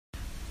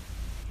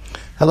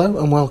Hello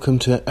and welcome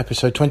to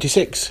episode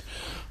 26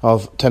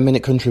 of 10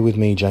 Minute Country with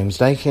me, James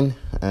Dakin.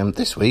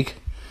 This week,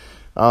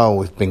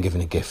 we've been given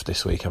a gift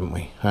this week, haven't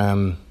we?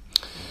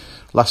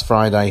 Last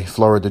Friday,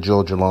 Florida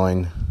Georgia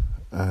Line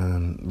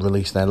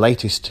released their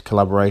latest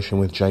collaboration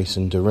with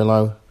Jason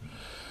Derulo,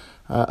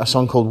 a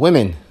song called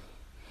Women,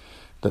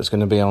 that's going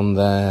to be on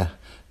their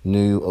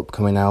new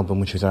upcoming album,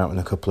 which is out in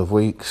a couple of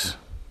weeks,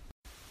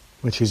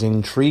 which is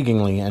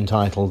intriguingly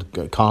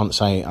entitled Can't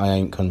Say I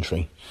Ain't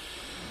Country.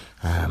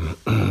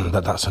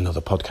 But that's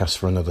another podcast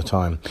for another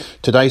time.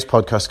 Today's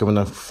podcast is going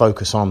to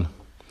focus on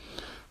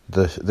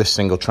this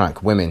single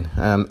track, Women.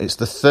 It's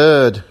the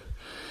third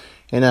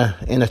in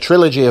a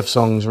trilogy of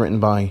songs written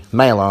by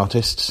male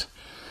artists,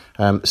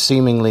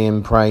 seemingly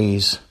in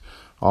praise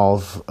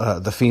of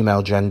the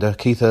female gender.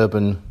 Keith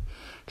Urban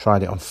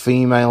tried it on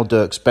female,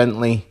 Dierks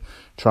Bentley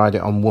tried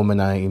it on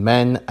woman,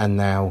 amen, and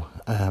now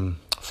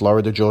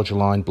Florida Georgia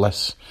Line,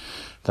 bless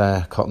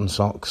their cotton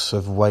socks,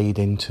 have waded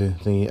into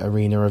the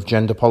arena of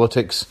gender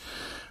politics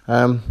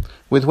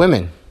with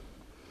women.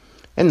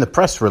 In the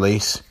press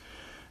release,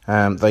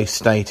 they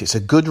state it's a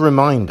good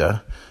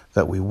reminder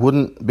that we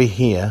wouldn't be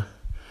here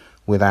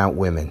without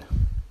women.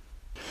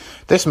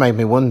 This made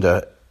me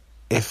wonder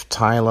if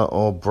Tyler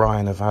or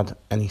Brian have had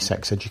any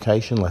sex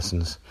education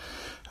lessons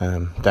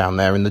down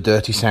there in the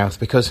dirty South,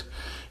 because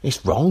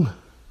it's wrong.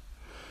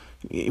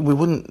 We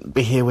wouldn't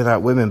be here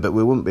without women, but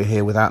we wouldn't be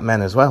here without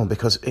men as well,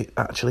 because it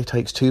actually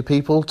takes two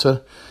people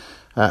to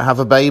have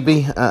a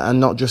baby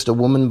and not just a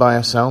woman by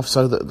herself.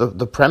 So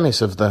the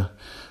premise of the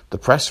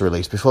press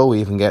release, before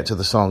we even get to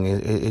the song,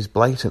 is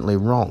blatantly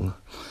wrong.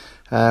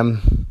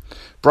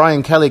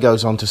 Brian Kelly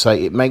goes on to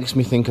say, it makes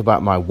me think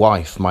about my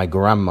wife, my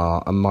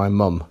grandma and my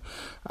mum,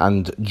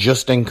 and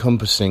just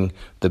encompassing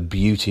the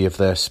beauty of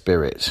their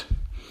spirit.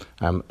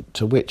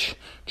 To which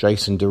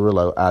Jason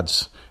Derulo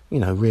adds,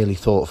 really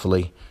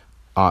thoughtfully,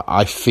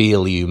 I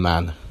feel you,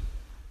 man.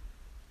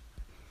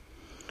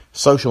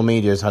 Social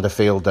media has had a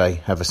field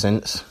day ever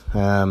since.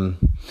 And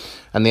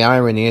the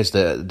irony is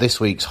that this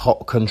week's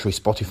Hot Country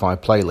Spotify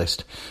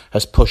playlist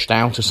has pushed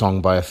out a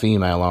song by a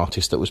female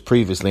artist that was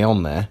previously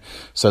on there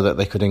so that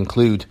they could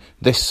include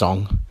this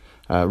song,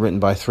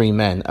 written by three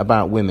men,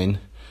 about women.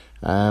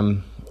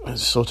 It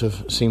sort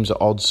of seems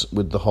at odds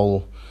with the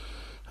whole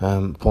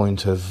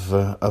point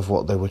of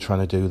what they were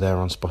trying to do there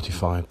on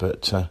Spotify.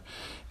 But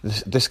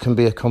this can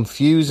be a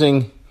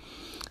confusing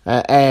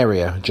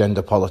area,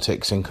 gender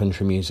politics in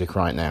country music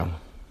right now.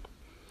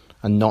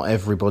 And not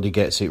everybody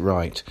gets it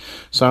right.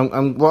 So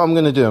what I'm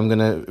going to do, I'm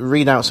going to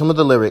read out some of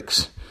the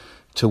lyrics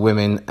to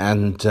Women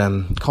and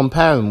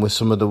compare them with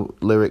some of the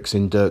lyrics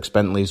in Dierks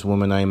Bentley's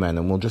Woman, Amen.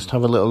 And we'll just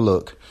have a little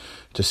look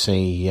to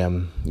see,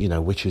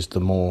 which is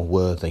the more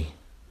worthy.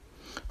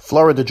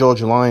 Florida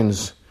Georgia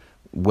Line's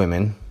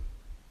Women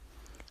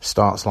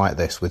starts like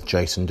this with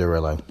Jason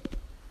Derulo.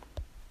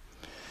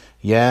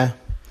 Yeah,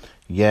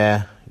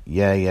 yeah,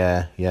 yeah,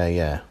 yeah, yeah,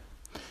 yeah.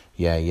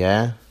 Yeah,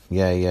 yeah,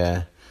 yeah,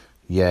 yeah,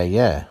 yeah,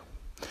 yeah.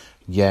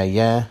 Yeah,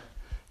 yeah,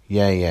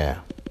 yeah, yeah.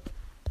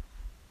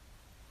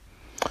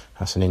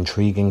 That's an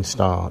intriguing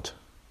start.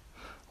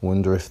 I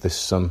wonder if there's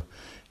some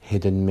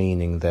hidden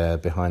meaning there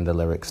behind the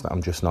lyrics that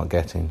I'm just not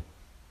getting.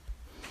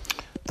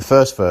 The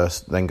first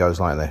verse then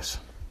goes like this.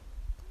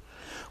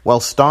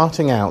 Well,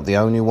 starting out, the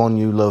only one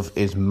you love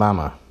is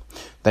mama.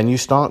 Then you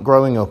start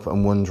growing up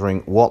and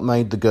wondering what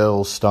made the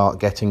girls start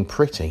getting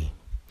pretty.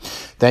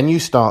 Then you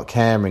start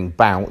caring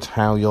about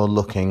how you're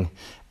looking,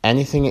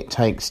 anything it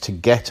takes to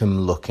get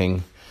 'em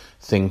looking,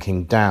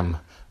 thinking, damn,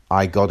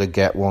 I gotta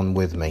get one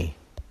with me.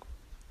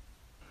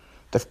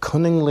 They've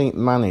cunningly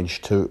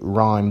managed to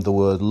rhyme the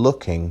word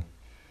looking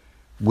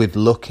with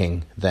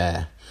looking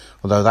there.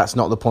 Although that's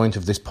not the point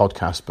of this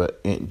podcast, but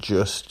it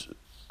just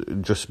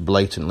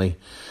blatantly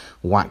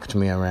whacked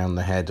me around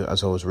the head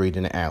as I was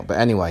reading it out. But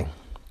anyway,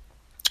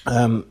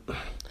 not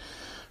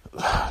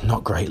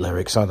great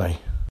lyrics, are they?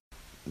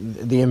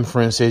 The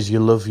inference is you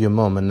love your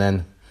mum, and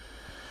then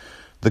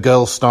the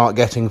girls start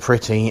getting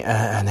pretty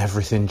and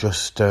everything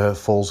just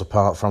falls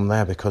apart from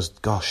there, because,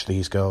 gosh,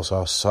 these girls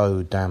are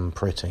so damn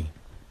pretty.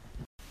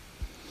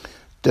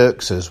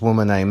 Dierks'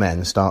 Woman,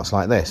 Amen starts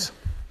like this.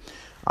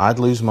 I'd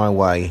lose my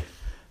way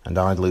and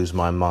I'd lose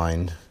my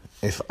mind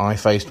if I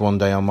faced one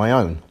day on my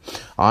own.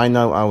 I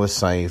know I was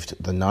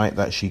saved the night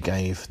that she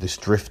gave this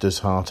drifter's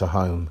heart a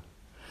home.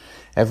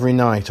 Every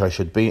night I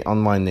should be on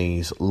my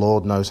knees,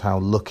 Lord knows how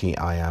lucky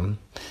I am.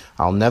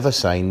 I'll never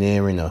say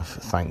near enough,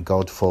 thank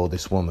God for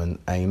this woman,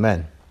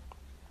 amen.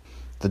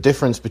 The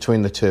difference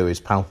between the two is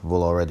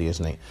palpable already,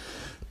 isn't it?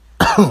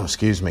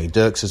 Excuse me,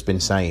 Dierks has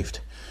been saved.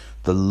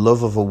 The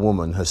love of a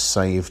woman has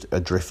saved a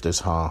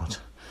drifter's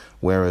heart.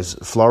 Whereas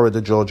Florida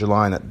Georgia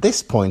Line at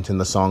this point in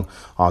the song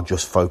are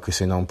just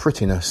focusing on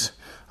prettiness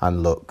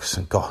and looks.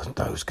 And God,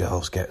 those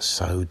girls get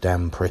so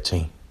damn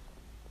pretty.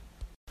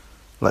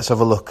 Let's have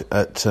a look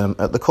at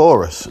the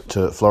chorus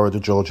to Florida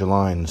Georgia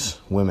Line's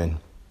Women.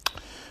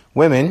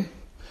 Women,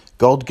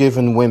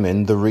 God-given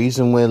women, the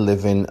reason we're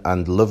living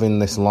and loving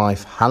this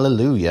life.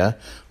 Hallelujah.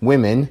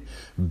 Women,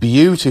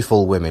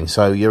 beautiful women.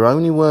 So you're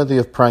only worthy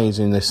of praise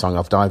in this song.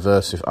 I've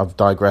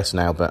digressed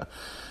now, but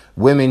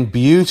women,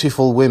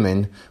 beautiful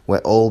women, we're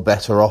all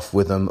better off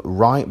with them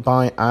right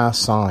by our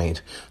side.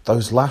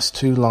 Those last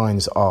two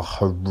lines are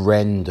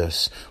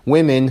horrendous.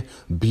 Women,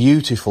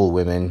 beautiful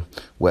women,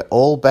 we're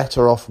all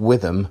better off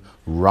with them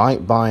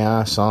right by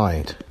our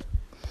side.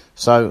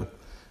 So,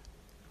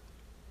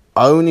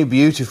 only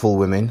beautiful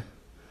women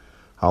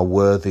are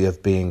worthy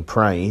of being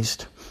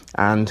praised.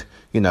 And,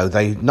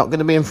 they're not going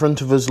to be in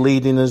front of us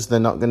leading us. They're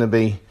not going to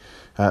be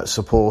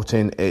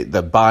supporting it.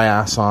 They're by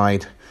our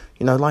side.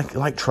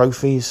 Like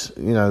trophies,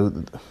 they're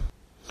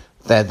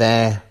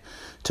there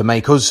to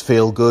make us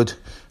feel good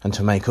and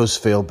to make us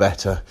feel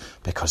better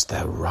because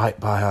they're right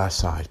by our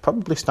side,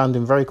 probably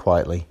standing very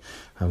quietly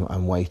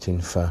and waiting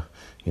for,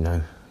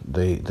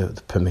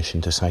 the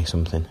permission to say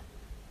something.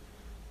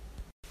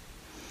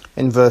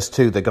 In verse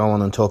 2, they go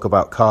on and talk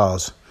about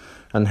cars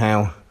and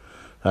how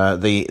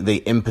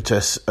the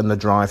impetus and the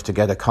drive to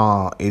get a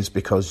car is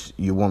because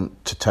you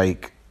want to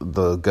take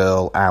the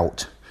girl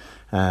out.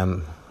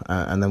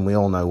 And then we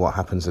all know what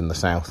happens in the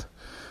South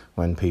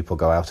when people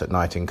go out at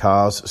night in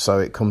cars. So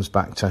it comes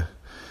back to,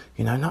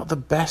 not the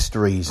best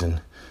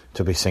reason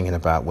to be singing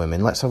about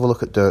women. Let's have a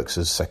look at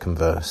Dirks' second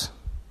verse.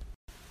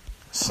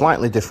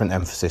 Slightly different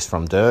emphasis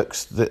from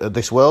Dirks.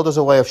 This world is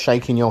a way of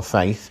shaking your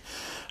faith.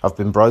 I've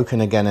been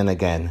broken again and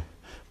again,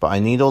 but I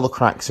need all the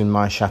cracks in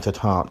my shattered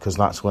heart because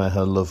that's where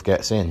her love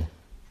gets in.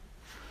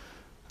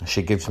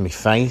 She gives me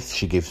faith,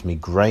 she gives me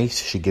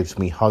grace, she gives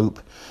me hope,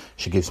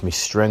 she gives me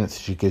strength,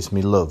 she gives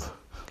me love.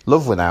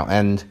 Love without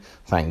end.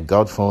 Thank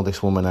God for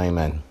this woman,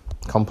 amen.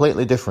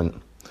 Completely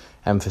different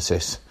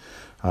emphasis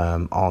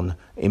on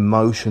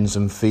emotions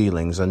and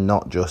feelings and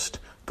not just,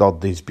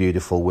 God, these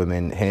beautiful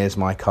women, here's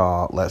my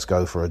car, let's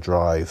go for a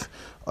drive.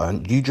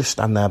 And you just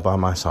stand there by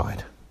my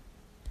side.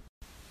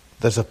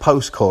 There's a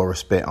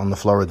post-chorus bit on the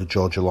Florida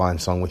Georgia Line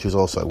song, which is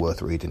also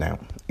worth reading out.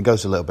 It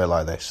goes a little bit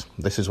like this.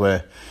 This is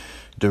where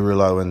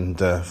Derulo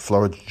and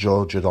Florida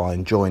Georgia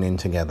Line join in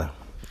together.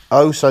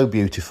 Oh, so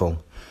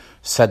beautiful.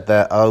 Said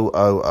they're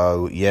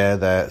oh, yeah,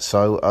 they're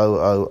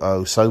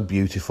so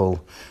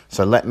beautiful.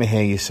 So let me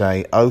hear you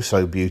say, oh,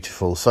 so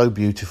beautiful, so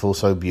beautiful,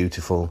 so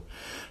beautiful,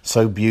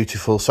 so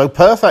beautiful, so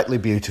perfectly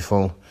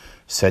beautiful.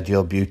 Said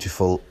you're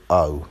beautiful,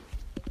 oh.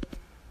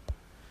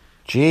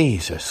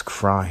 Jesus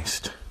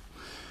Christ.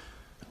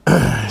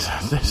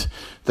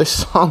 This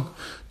song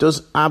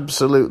does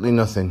absolutely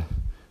nothing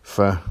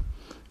for,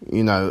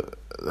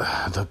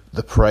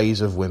 the praise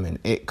of women.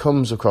 It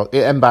comes across,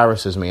 it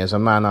embarrasses me as a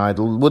man. I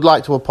would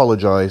like to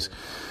apologise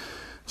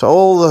to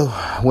all the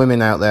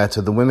women out there,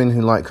 to the women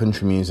who like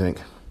country music.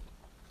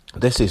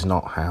 This is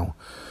not how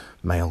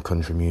male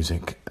country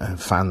music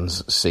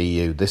fans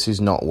see you. This is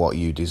not what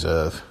you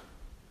deserve.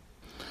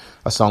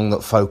 A song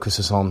that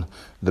focuses on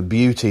the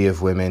beauty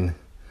of women.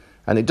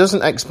 And it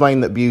doesn't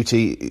explain that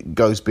beauty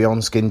goes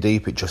beyond skin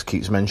deep. It just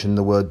keeps mentioning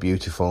the word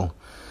beautiful.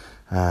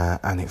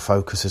 And it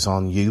focuses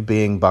on you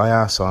being by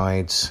our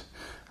sides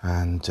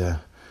and,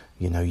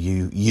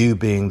 you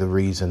being the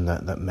reason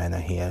that men are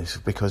here.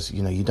 Because,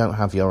 you don't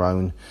have your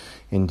own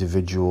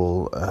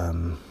individual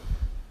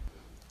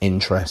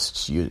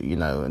interests,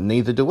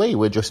 neither do we.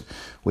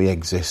 We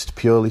exist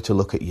purely to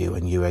look at you,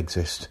 and you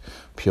exist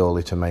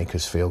purely to make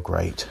us feel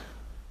great.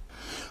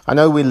 I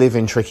know we live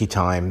in tricky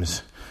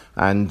times.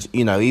 And,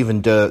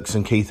 even Dirks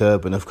and Keith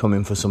Urban have come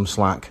in for some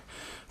slack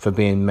for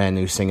being men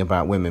who sing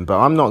about women. But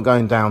I'm not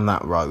going down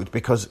that road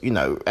because,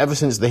 ever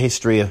since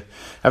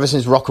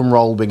rock and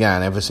roll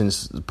began, ever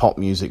since pop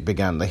music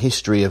began, the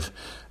history of,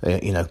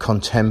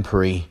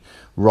 contemporary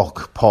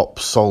rock, pop,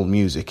 soul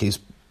music is,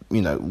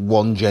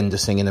 one gender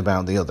singing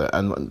about the other.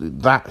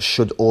 And that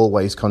should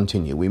always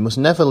continue. We must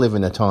never live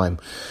in a time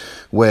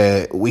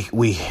where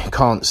we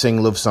can't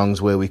sing love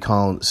songs, where we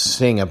can't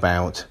sing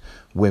about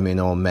women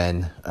or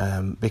men,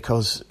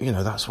 because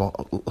that's what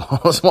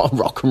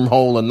rock and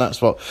roll and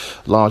that's what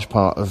large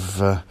part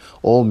of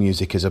all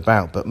music is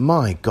about. But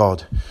my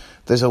God,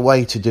 there's a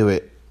way to do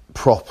it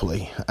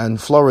properly,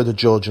 and Florida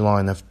Georgia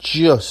Line have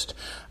just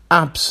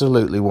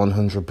absolutely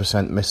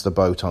 100% missed the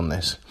boat on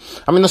this.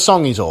 I mean, the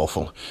song is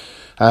awful.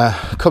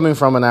 Coming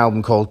from an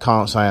album called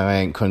Can't Say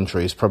I Ain't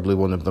Country is probably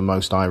one of the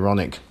most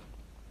ironic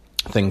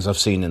things I've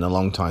seen in a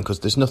long time,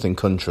 because there's nothing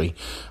country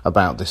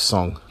about this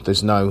song.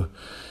 There's no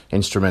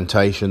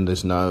instrumentation,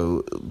 there's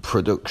no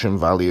production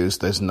values,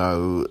 there's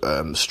no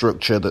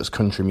structure that's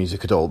country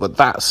music at all. But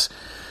that's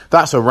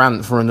a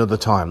rant for another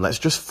time. Let's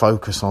just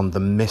focus on the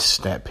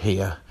misstep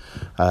here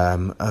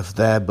of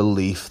their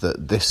belief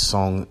that this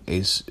song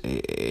is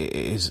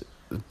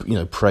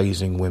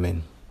praising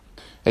women.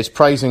 It's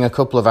praising a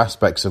couple of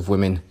aspects of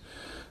women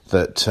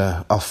that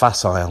are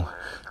facile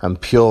and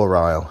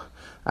puerile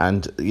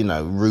and,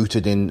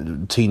 rooted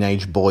in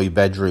teenage boy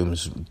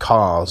bedrooms,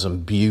 cars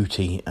and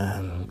beauty.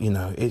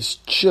 It's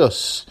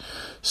just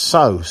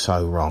so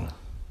wrong.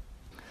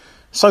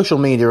 Social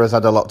media has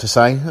had a lot to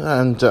say,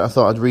 and I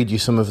thought I'd read you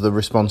some of the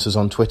responses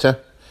on Twitter.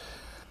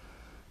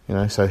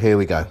 So here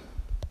we go.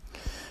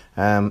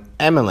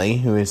 Emily,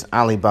 who is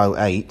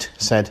Alibo8,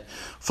 said,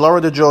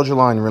 Florida Georgia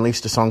Line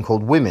released a song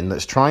called Women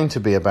that's trying to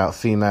be about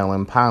female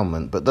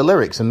empowerment, but the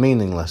lyrics are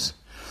meaningless.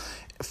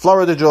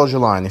 Florida Georgia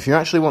Line, if you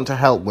actually want to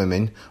help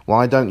women,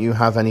 why don't you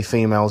have any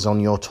females on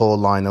your tour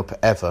lineup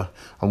ever?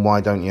 And why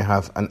don't you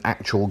have an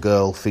actual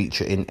girl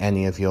feature in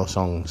any of your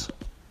songs?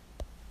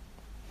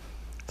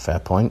 Fair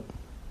point.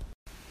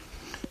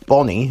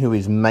 Bonnie, who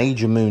is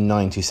Major Moon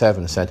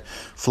 97, said,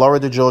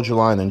 Florida Georgia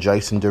Line and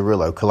Jason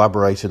Derulo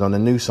collaborated on a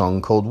new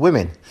song called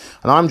Women,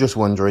 and I'm just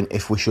wondering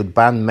if we should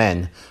ban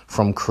men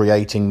from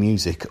creating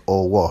music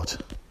or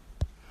what.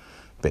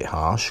 Bit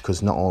harsh,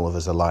 because not all of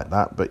us are like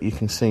that, but you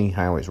can see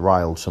how it's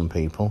riled some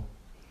people.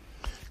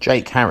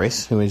 Jake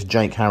Harris, who is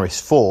Jake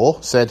Harris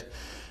 4, said,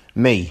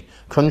 Me,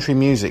 country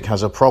music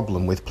has a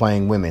problem with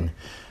playing women,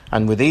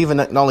 and with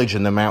even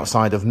acknowledging them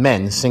outside of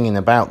men singing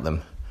about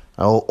them.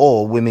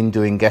 Or women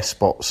doing guest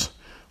spots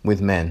with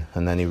men.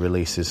 And then he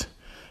releases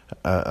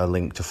a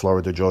link to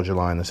Florida Georgia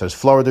Line that says,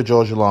 Florida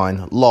Georgia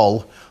Line,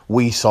 lol,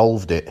 we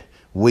solved it.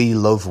 We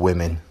love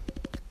women.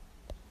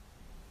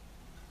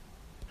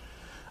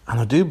 And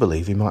I do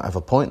believe he might have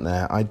a point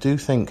there. I do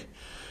think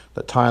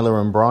that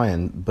Tyler and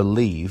Brian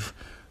believe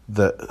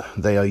that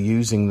they are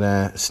using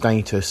their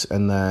status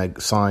and their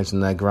size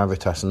and their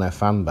gravitas and their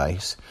fan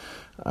base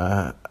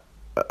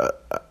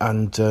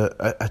and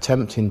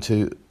attempting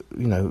to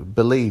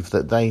believe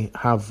that they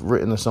have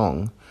written a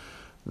song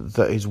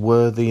that is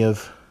worthy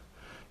of,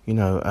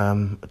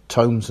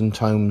 tomes and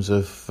tomes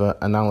of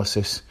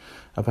analysis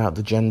about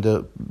the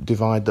gender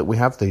divide that we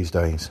have these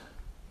days.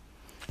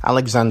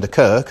 Alexander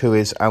Kirk, who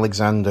is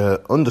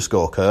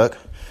Alexander_Kirk,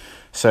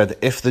 said,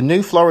 if the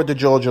new Florida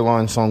Georgia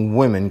Line song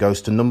Women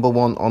goes to number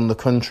 1 on the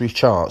country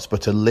charts,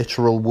 but a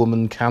literal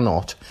woman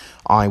cannot,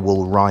 I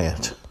will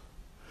riot.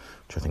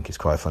 Which I think is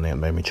quite funny. It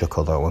made me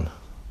chuckle, that one.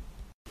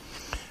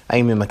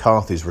 Amy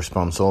McCarthy's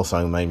response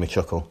also made me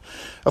chuckle.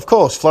 Of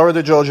course,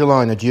 Florida Georgia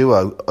Line, a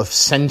duo of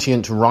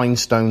sentient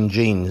rhinestone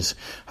jeans,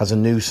 has a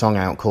new song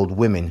out called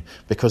Women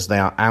because they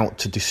are out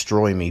to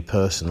destroy me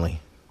personally.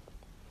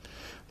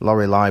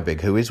 Laurie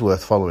Liebig, who is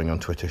worth following on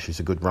Twitter,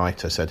 she's a good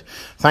writer, said,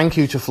 Thank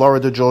you to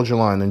Florida Georgia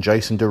Line and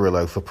Jason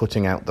Derulo for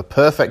putting out the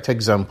perfect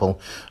example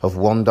of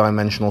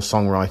one-dimensional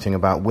songwriting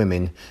about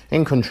women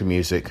in country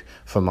music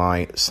for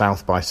my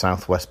South by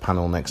Southwest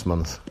panel next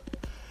month.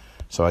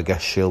 So I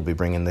guess she'll be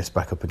bringing this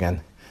back up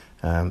again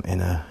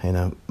in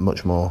a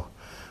much more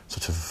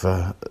sort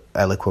of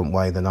eloquent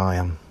way than I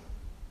am.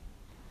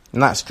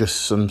 And that's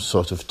just some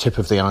sort of tip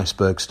of the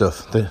iceberg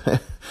stuff. There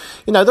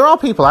are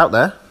people out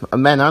there,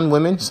 men and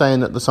women, saying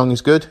that the song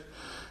is good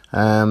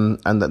and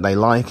that they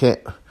like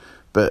it.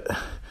 But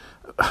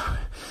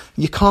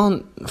you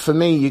can't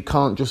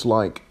just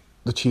like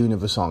the tune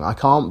of a song. I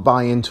can't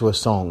buy into a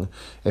song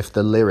if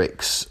the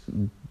lyrics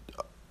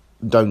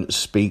don't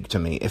speak to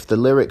me. If the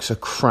lyrics are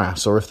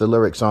crass, or if the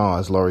lyrics are,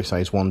 as Laurie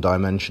says,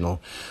 one-dimensional,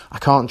 I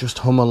can't just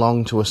hum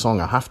along to a song.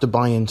 I have to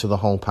buy into the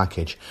whole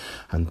package.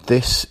 And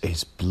this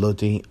is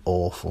bloody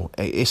awful.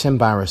 It's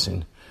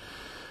embarrassing.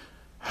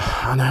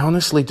 And I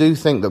honestly do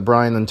think that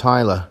Brian and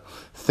Tyler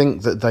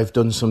think that they've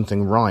done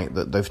something right,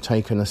 that they've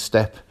taken a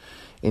step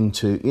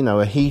into,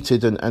 a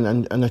heated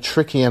and a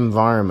tricky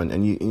environment.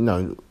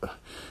 And,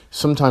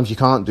 sometimes you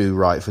can't do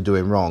right for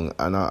doing wrong,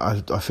 and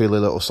I feel a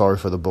little sorry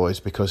for the boys,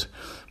 because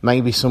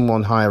maybe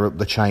someone higher up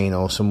the chain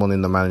or someone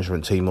in the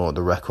management team or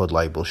the record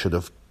label should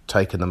have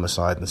taken them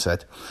aside and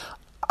said,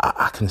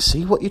 I can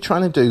see what you're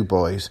trying to do,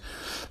 boys,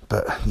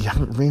 but you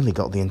haven't really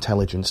got the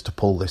intelligence to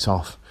pull this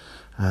off,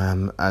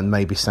 and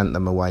maybe sent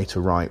them away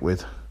to write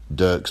with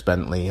Dierks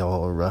Bentley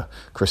or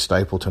Chris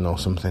Stapleton or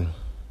something.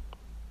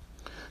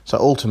 So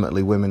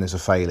ultimately, Women is a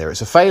failure.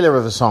 It's a failure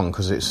of a song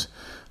because it's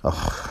a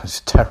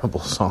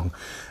terrible song.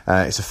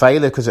 It's a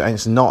failure because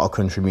it's not a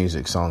country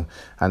music song,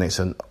 and it's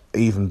an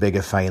even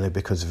bigger failure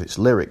because of its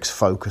lyrics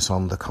focus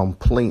on the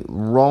complete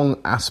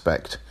wrong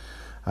aspect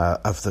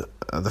of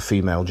the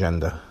female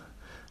gender.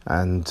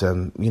 And,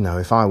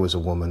 if I was a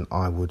woman,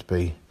 I would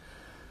be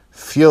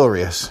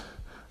furious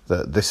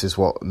that this is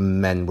what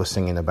men were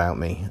singing about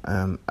me.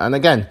 And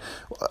again,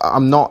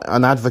 I'm not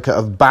an advocate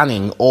of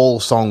banning all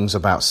songs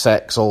about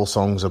sex, all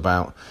songs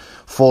about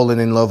falling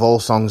in love, all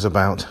songs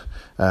about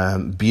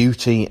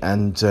beauty,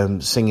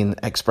 and singing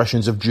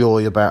expressions of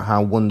joy about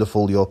how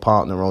wonderful your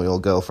partner or your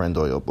girlfriend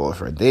or your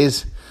boyfriend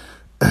is.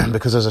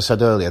 Because as I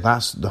said earlier,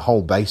 that's the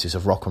whole basis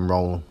of rock and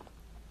roll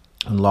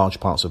and large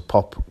parts of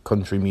pop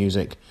country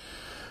music.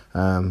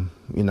 I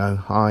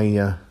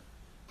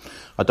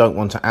don't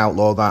want to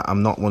outlaw that.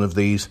 I'm not one of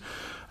these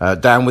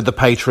down with the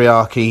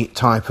patriarchy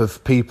type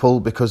of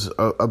people, because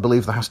I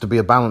believe there has to be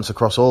a balance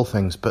across all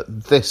things.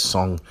 But this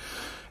song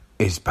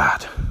is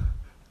bad.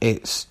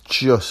 It's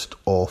just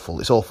awful.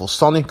 It's awful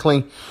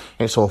sonically.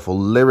 It's awful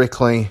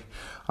lyrically.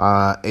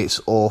 It's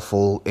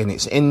awful in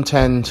its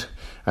intent,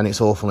 and it's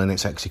awful in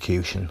its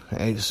execution.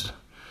 It's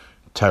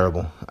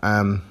terrible.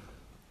 I'm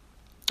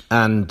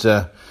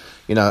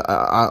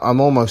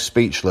almost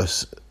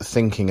speechless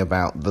thinking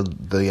about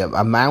the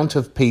amount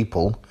of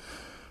people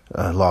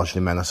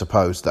largely men, I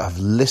suppose, that have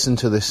listened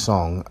to this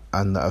song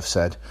and that have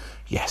said,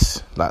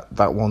 yes,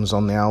 that one's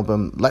on the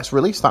album. Let's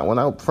release that one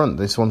out front.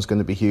 This one's going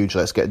to be huge.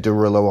 Let's get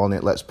Derulo on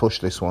it. Let's push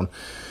this one.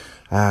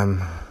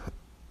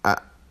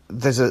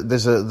 There's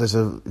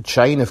a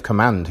chain of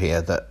command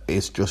here that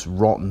is just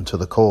rotten to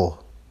the core.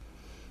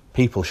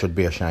 People should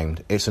be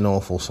ashamed. It's an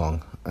awful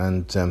song,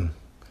 and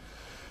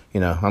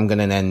I'm going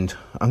to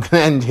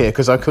end here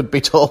because I could be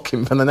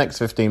talking for the next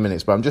 15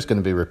 minutes, but I'm just going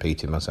to be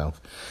repeating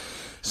myself.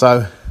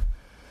 So,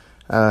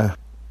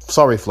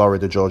 sorry,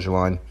 Florida Georgia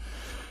Line,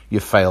 you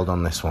failed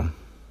on this one.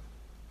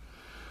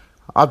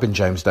 I've been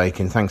James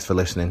Dakin. Thanks for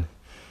listening,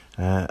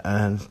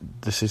 and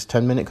this is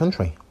 10 Minute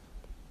Country.